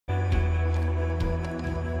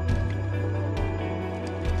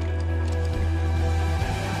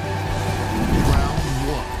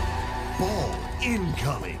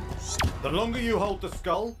The longer you hold the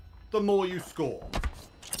skull, the more you score.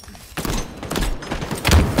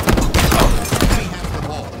 Enemy has the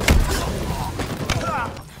ball.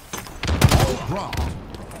 Ball dropped.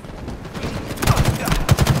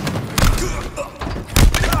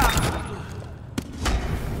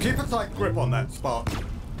 Keep a tight grip on that, Spartan.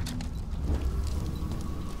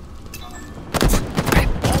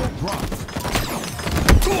 Ball dropped.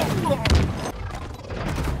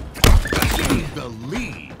 Gain the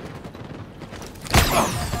lead.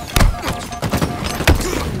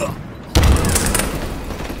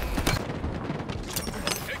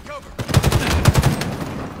 Take cover.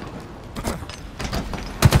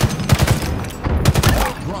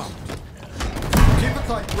 Ball dropped. Keep a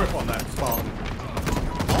tight grip on that, Spartan.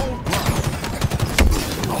 Ball dropped.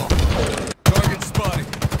 Target spotted.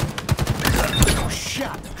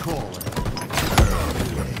 Shot caller.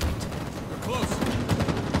 We're close.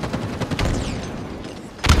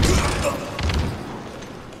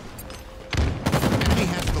 Enemy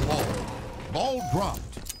has the ball. Ball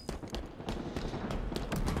dropped.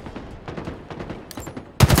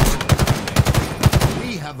 We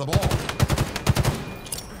have the ball.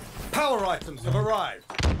 Power items have arrived.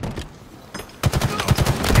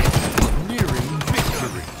 Nearing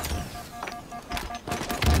victory.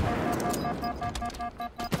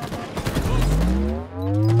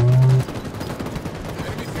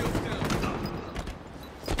 Enemy field's down.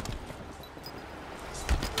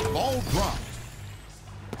 Ball dropped.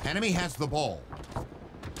 Enemy has the ball.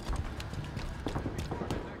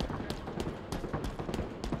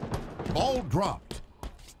 Ball dropped.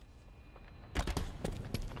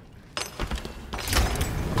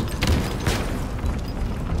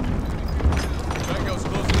 Tango's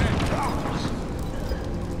closing in.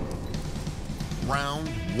 Round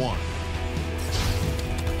one.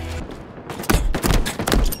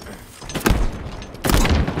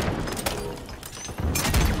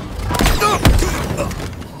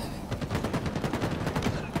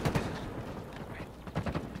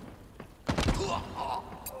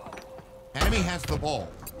 Enemy has the ball.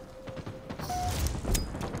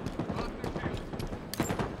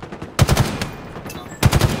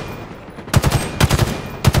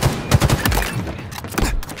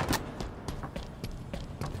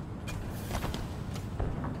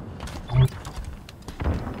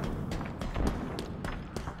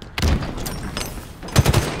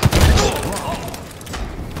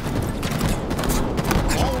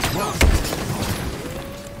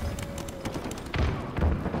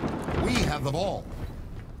 We have the ball.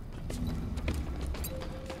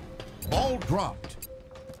 Ball dropped.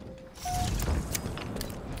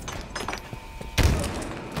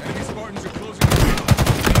 Enemy Spartans are closing in.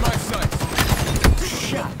 In my sights.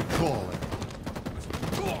 Shot caller.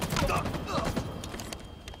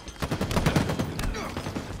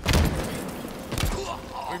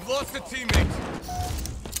 We've lost a teammate.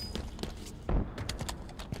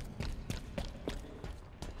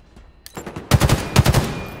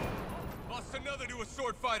 Lost another to a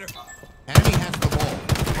sword fighter. Enemy has the ball.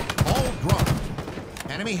 Ball dropped.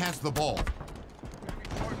 Enemy has the ball.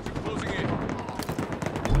 Spartans are closing in.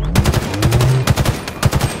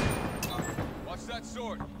 Watch that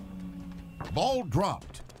sword. Ball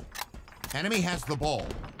dropped. Enemy has the ball.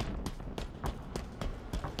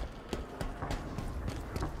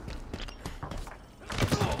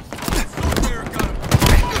 Sword bearer got him.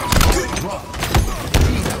 Ball dropped.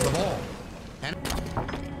 We have the ball. In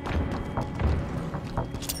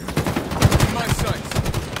my sights.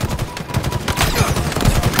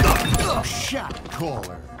 Shot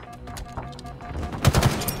caller.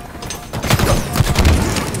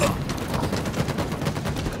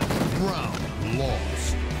 Round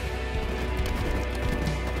lost.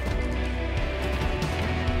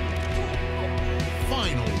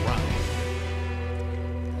 Final round.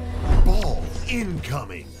 Ball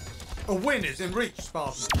incoming. A win is in reach,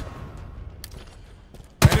 Spartan.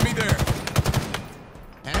 Enemy there.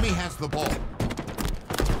 Enemy has the ball.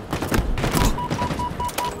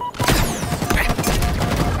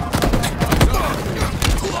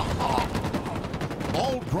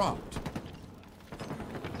 Ball dropped.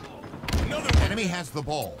 Another one. Enemy has the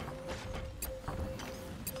ball.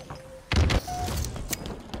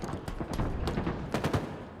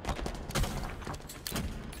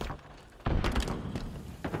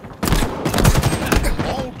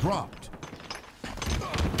 Ball dropped.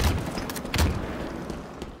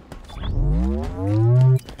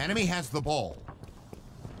 Enemy has the ball.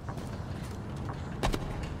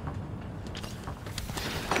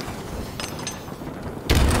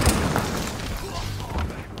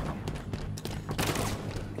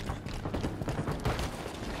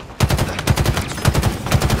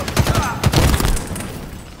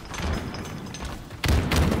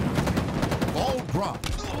 dropped.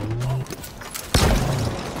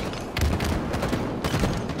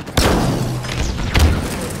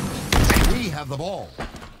 We have the ball.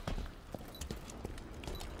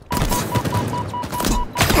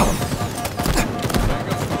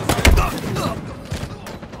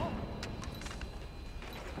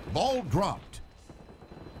 Ball dropped.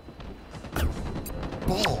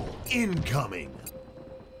 Ball incoming.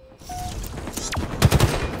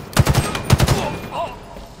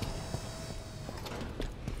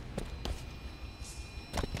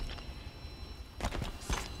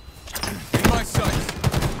 In my sights.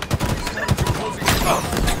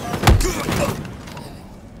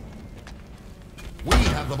 We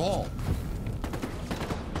have the ball.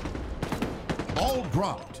 Ball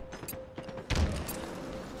dropped.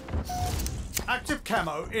 Active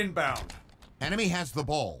camo inbound. Enemy has the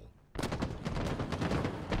ball.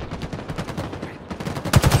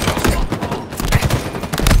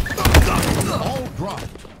 Ball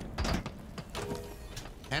dropped.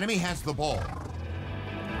 Enemy has the ball.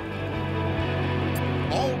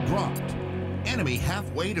 Ball dropped. Enemy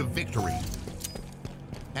halfway to victory.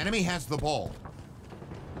 Enemy has the ball.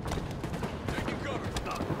 Taking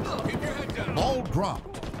cover. Keep your head down. Ball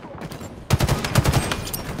dropped.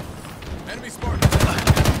 Enemy Spartan.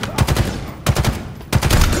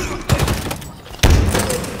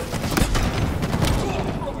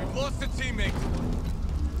 We've lost a teammate.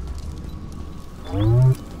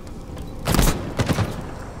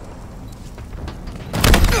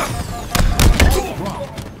 Ball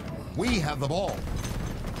dropped. We have the ball.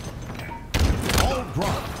 Ball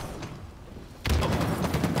dropped.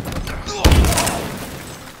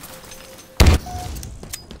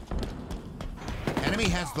 Enemy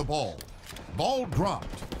has the ball. Ball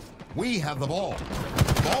dropped. We have the ball.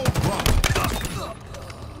 Ball dropped.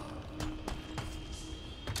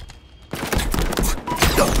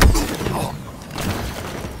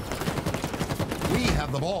 We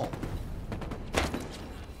have the ball.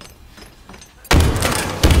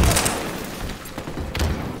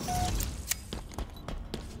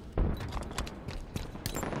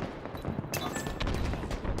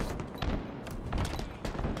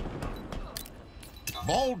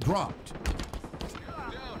 Ball dropped.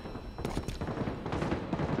 Down.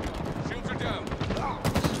 Shields are down.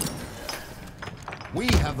 We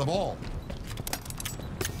have the ball.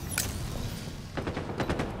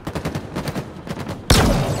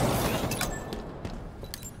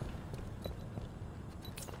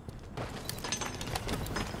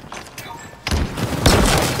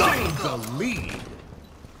 Gain the lead.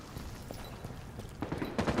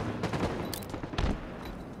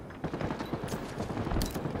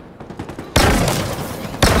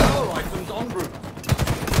 All items en route.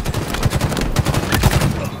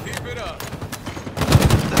 Keep it up.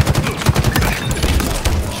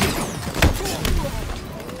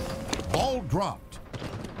 Ball dropped.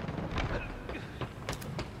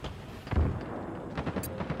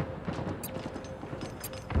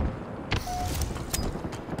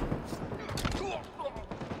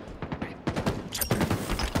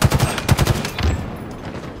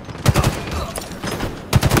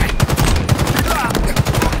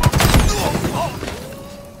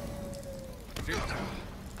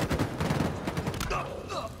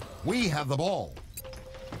 We have the ball.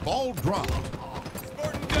 Ball dropped.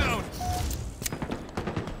 Spartan down.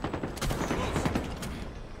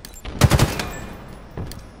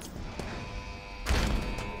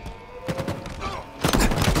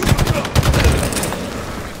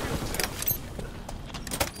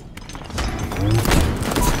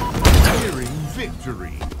 Nearing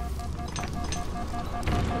victory.